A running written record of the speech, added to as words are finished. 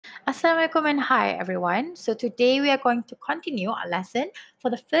Assalamualaikum and hi everyone. So today we are going to continue our lesson for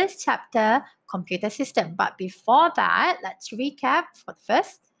the first chapter, computer system. But before that, let's recap for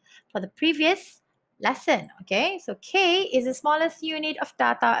the previous lesson. Okay, so K is the smallest unit of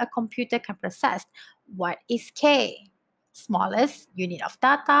data a computer can process. What is K? Smallest unit of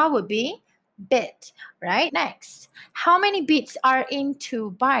data would be bit, right? Next, how many bits are in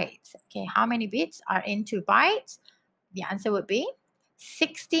 2 bytes? Okay, how many bits are in 2 bytes? The answer would be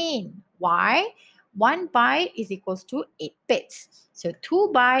 16. Why? 1 byte is equals to 8 bits. So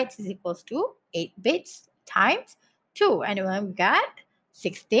 2 bytes is equals to 8 bits times 2. And then we got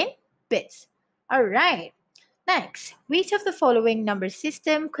 16 bits. Alright. Next, which of the following number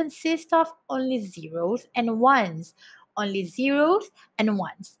system consists of only zeros and ones? Only zeros and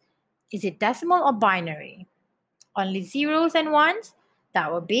ones. Is it decimal or binary? Only zeros and ones?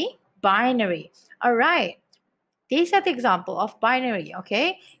 That would be binary. Alright. These are the example of binary,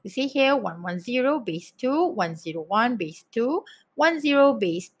 okay? You see here 110 base 2, 101 base 2, 10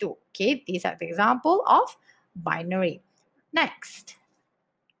 base 2. Okay, these are the example of binary. Next,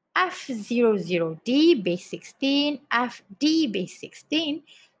 F00D base 16, FD base 16,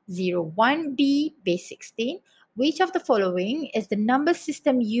 01B base 16. Which of the following is the number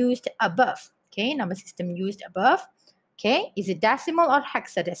system used above? Okay, number system used above. Okay, is it decimal or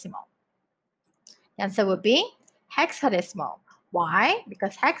hexadecimal? The answer would be hexadecimal. Why?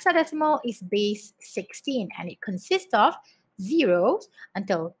 Because hexadecimal is base 16 and it consists of zeros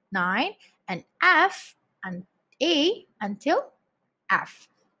until 9 and F and A until F.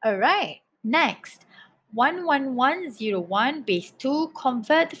 Alright, next. 11101 base 2,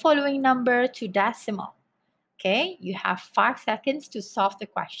 convert the following number to decimal. Okay, you have 5 seconds to solve the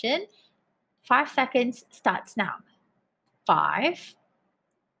question. 5 seconds starts now. 5,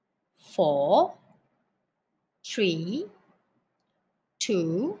 4, 3,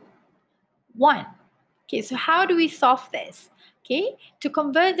 2, 1. Okay, so how do we solve this? Okay, to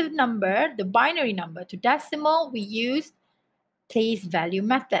convert the number, the binary number to decimal, we use place value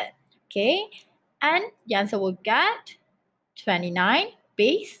method. Okay, and the answer will get 29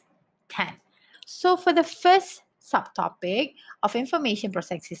 base 10. So for the first subtopic of information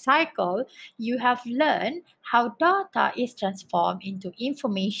processing cycle, you have learned how data is transformed into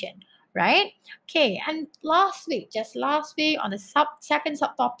information, right? Okay, and just last week on the second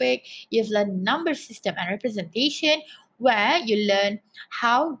subtopic, you've learned number system and representation, where you learn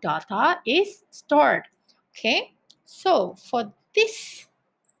how data is stored. Okay, so for this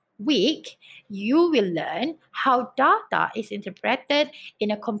week, you will learn how data is interpreted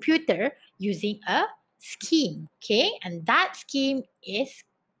in a computer using a scheme. Okay, and that scheme is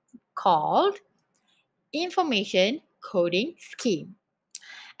called information coding scheme.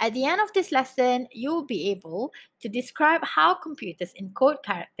 At the end of this lesson, you will be able to describe how computers encode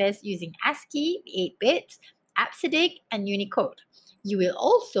characters using ASCII, 8 bits, ASCII, and Unicode. You will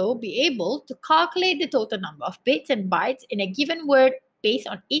also be able to calculate the total number of bits and bytes in a given word based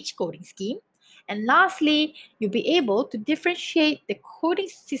on each coding scheme. And lastly, you'll be able to differentiate the coding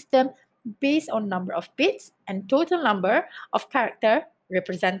system based on number of bits and total number of character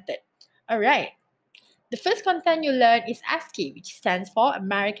represented. Alright. The first content you learn is ASCII, which stands for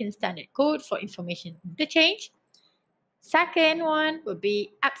American Standard Code for Information Interchange. Second one would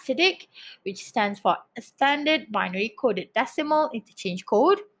be ASCII, which stands for a Standard Binary Coded Decimal Interchange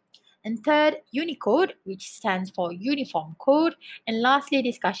Code. And third, Unicode, which stands for Uniform Code. And lastly,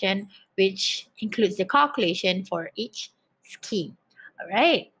 discussion, which includes the calculation for each scheme. All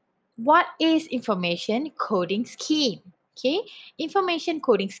right. What is information coding scheme? Okay, information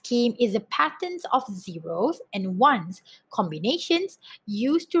coding scheme is a patterns of zeros and ones combinations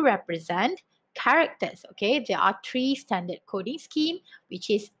used to represent characters. Okay, there are 3 standard coding scheme, which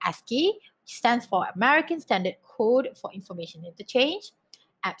is ASCII, which stands for American Standard Code for Information Interchange,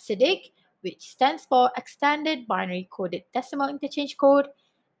 ASCII, which stands for Extended Binary Coded Decimal Interchange Code,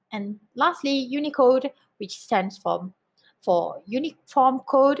 and lastly Unicode, which stands for Uniform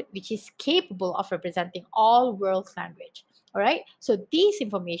Code, which is capable of representing all world's language. Alright, so this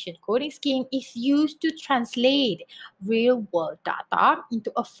information coding scheme is used to translate real-world data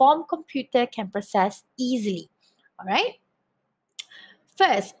into a form computer can process easily. Alright,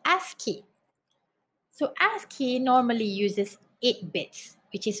 first, ASCII. So ASCII normally uses 8 bits,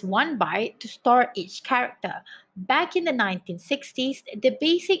 which is 1 byte, to store each character. Back in the 1960s, the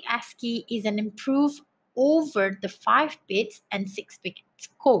basic ASCII is an improved over the 5 bits and 6 bits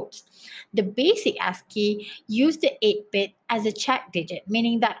codes. The basic ASCII used the 8-bit as a check digit,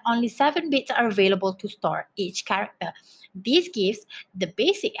 meaning that only 7 bits are available to store each character. This gives the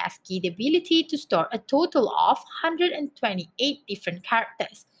basic ASCII the ability to store a total of 128 different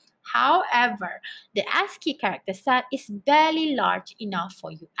characters. However, the ASCII character set is barely large enough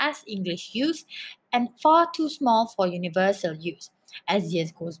for US English use and far too small for universal use. As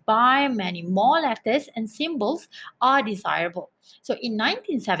years goes by, many more letters and symbols are desirable. So in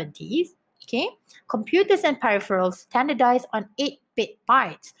 1970s, computers and peripherals standardized on 8-bit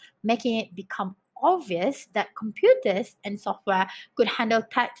bytes, making it become obvious that computers and software could handle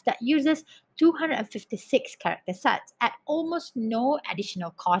text that uses 256 character sets at almost no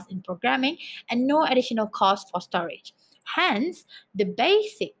additional cost in programming and no additional cost for storage. Hence, the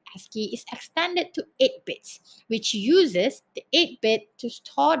basic ASCII is extended to 8 bits, which uses the 8-bit to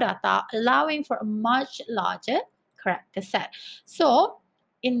store data, allowing for a much larger character set. So,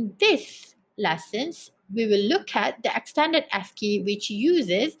 in this lessons, we will look at the extended ASCII, which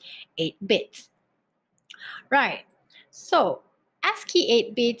uses 8 bits. Right. So, ASCII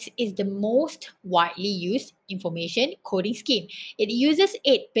 8 bits is the most widely used information coding scheme. It uses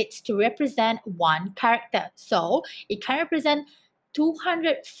 8 bits to represent one character. So, it can represent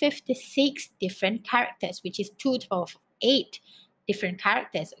 256 different characters, which is 2 to the power of 8 different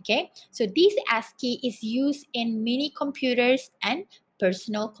characters. Okay. So, this ASCII is used in mini computers and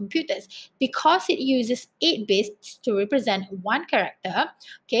personal computers because it uses 8 bits to represent one character.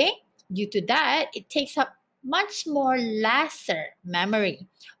 Okay. Due to that, it takes up much more lesser memory.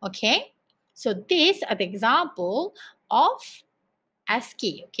 Okay, so these are the example of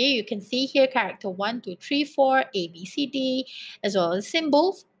ASCII. Okay, you can see here character 1, 2, 3, 4, A, B, C, D, as well as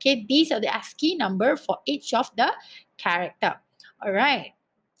symbols. Okay, these are the ASCII number for each of the character. All right.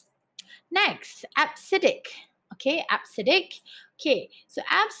 Next, ASCII. Okay, ASCII. Okay, so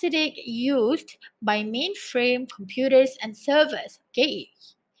ASCII used by mainframe computers and servers. Okay.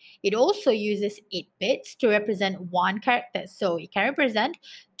 It also uses 8 bits to represent one character. So it can represent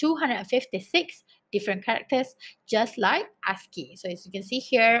 256 different characters, just like ASCII. So as you can see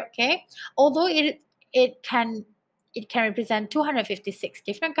here, okay, although it can represent 256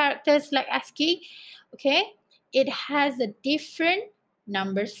 different characters like ASCII, okay, it has a different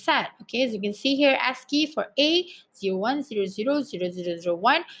number set. Okay, as you can see here, ASCII for A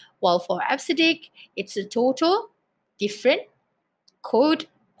 01000001, while for ASCII, it's a total different code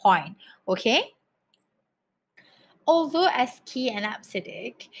point. Okay, although ASCII and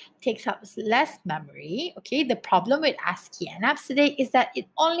ASCII takes up less memory, okay, the problem with ASCII and ASCII is that it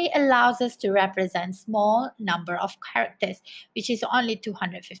only allows us to represent small number of characters, which is only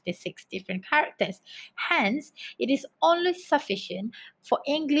 256 different characters. Hence, it is only sufficient for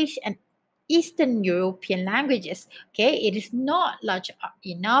English and Eastern European languages. Okay, it is not large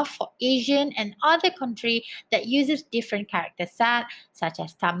enough for Asian and other country that uses different character set, such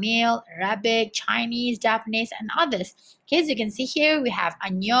as Tamil, Arabic, Chinese, Japanese, and others. Okay, as you can see here, we have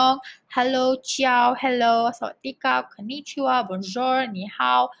annyeong, hello, ciao, hello, sawadika, konnichiwa, bonjour, ni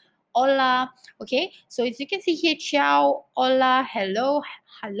hao, hola. Okay, so as you can see here, ciao, hola, hello,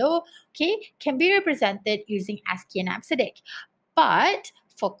 hello, okay, can be represented using ASCII and ASCII. But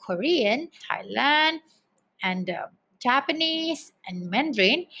for Korean, Thailand, and Japanese and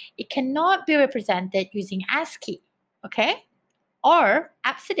Mandarin, it cannot be represented using ASCII, okay, or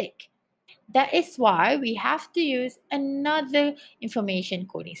ASCII. That is why we have to use another information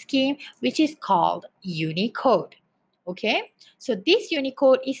coding scheme, which is called Unicode. Okay, so this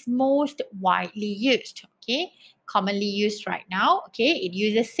Unicode is most widely used. Okay, commonly used right now. Okay, it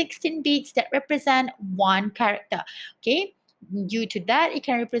uses 16 bits that represent one character. Okay. Due to that, it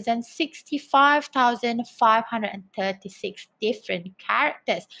can represent 65,536 different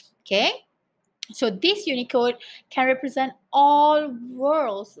characters. Okay, so this Unicode can represent all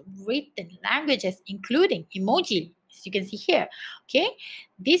world's written languages, including emoji, as you can see here. Okay,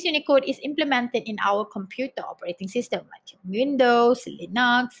 this Unicode is implemented in our computer operating system like Windows,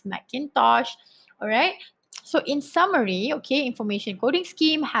 Linux, Macintosh. All right. So in summary, okay, information coding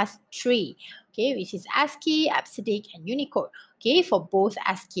scheme has 3, okay, which is ASCII, ASCII, and Unicode. Okay, for both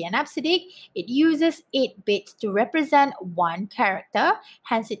ASCII and ASCII, it uses 8 bits to represent one character.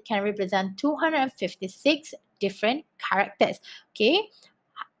 Hence, it can represent 256 different characters. Okay,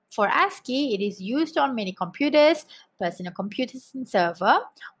 for ASCII, it is used on many computers, personal computers, and server,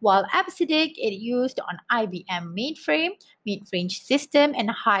 while ASCII it used on IBM mainframe, mid-range system,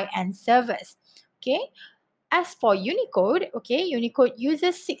 and high-end servers. Okay. As for Unicode, okay, Unicode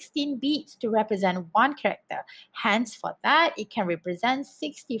uses 16 bits to represent one character. Hence, for that, it can represent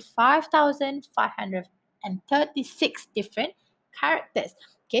 65,536 different characters.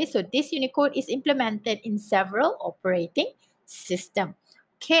 Okay, so this Unicode is implemented in several operating systems.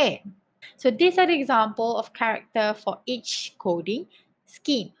 Okay, so these are the example of character for each coding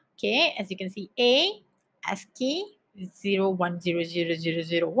scheme. Okay, as you can see, A, ASCII,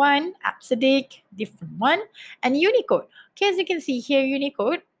 0100001, ASCII, different one, and Unicode. Okay, as you can see here,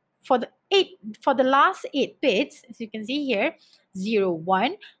 Unicode for the last 8 bits, as you can see here,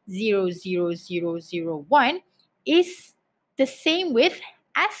 0100001 is the same with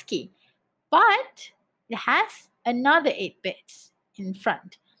ASCII, but it has another 8 bits in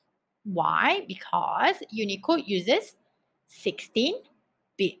front. Why? Because Unicode uses 16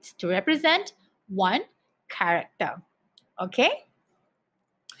 bits to represent one character. Okay?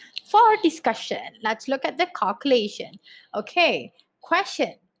 For discussion, let's look at the calculation. Okay,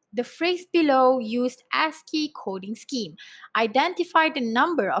 question. The phrase below used ASCII coding scheme. Identify the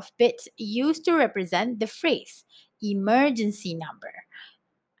number of bits used to represent the phrase emergency number.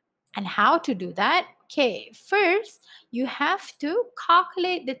 And how to do that? Okay, first you have to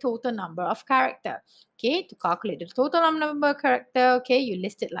calculate the total number of character. Okay, to calculate the total number of character, okay, you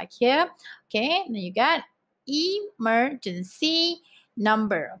list it like here. Okay, and then you get emergency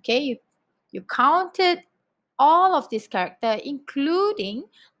number. Okay, you counted all of this character, including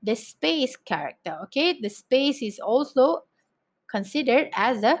the space character. Okay, the space is also considered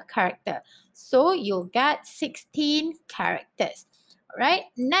as a character. So you'll get 16 characters. All right,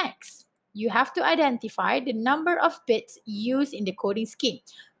 next, you have to identify the number of bits used in the coding scheme.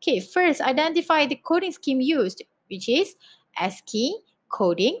 Okay, first, identify the coding scheme used, which is ASCII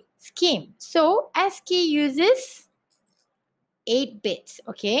coding scheme. So ASCII uses 8 bits,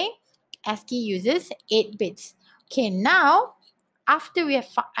 okay? ASCII uses 8 bits. Okay, now, after we have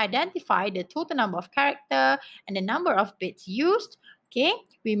identified the total number of character and the number of bits used, okay,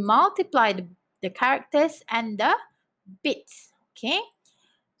 we multiply the characters and the bits, okay?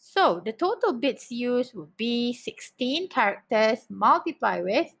 So the total bits used would be 16 characters multiplied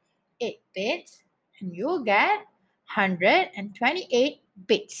with 8 bits, and you'll get 128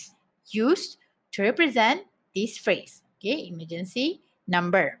 bits used to represent this phrase, okay, emergency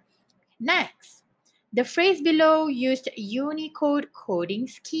number. Next, the phrase below used Unicode coding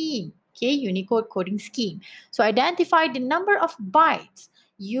scheme. Okay, Unicode coding scheme. So identify the number of bytes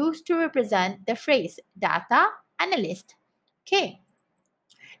used to represent the phrase data analyst. Okay,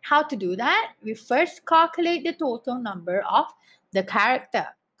 how to do that? We first calculate the total number of the character.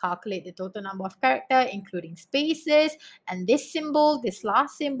 Calculate the total number of character, including spaces, and this symbol, this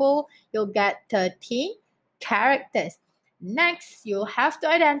last symbol, you'll get 13 characters. Next, you'll have to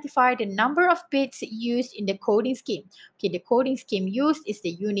identify the number of bits used in the coding scheme. Okay, the coding scheme used is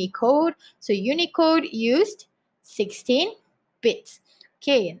the Unicode. So Unicode used 16 bits.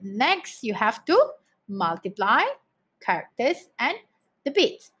 Okay, next you have to multiply characters and the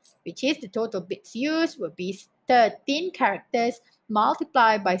bits, which is the total bits used will be 13 characters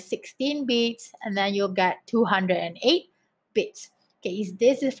multiplied by 16 bits, and then you'll get 208 bits. Okay, is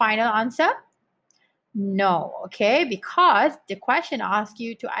this the final answer? No, okay, because the question asks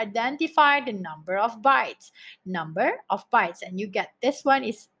you to identify the number of bytes. Number of bytes, and you get this one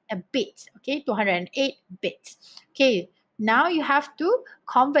is a bit, okay, 208 bits. Okay, now you have to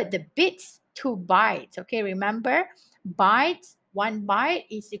convert the bits to bytes. Okay, remember, bytes, 1 byte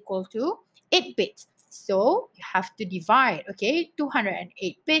is equal to 8 bits. So you have to divide, okay,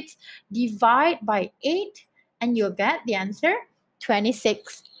 208 bits, divide by 8, and you'll get the answer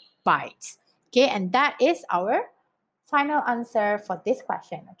 26 bytes. Okay, and that is our final answer for this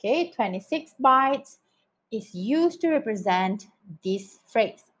question. Okay, 26 bytes is used to represent this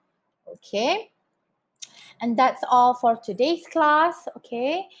phrase. Okay, and that's all for today's class.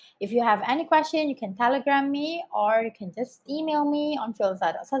 Okay, if you have any question, you can telegram me or you can just email me on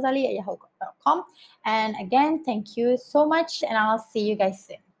filza.sazali@yahoo.com. And again, thank you so much, and I'll see you guys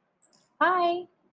soon. Bye.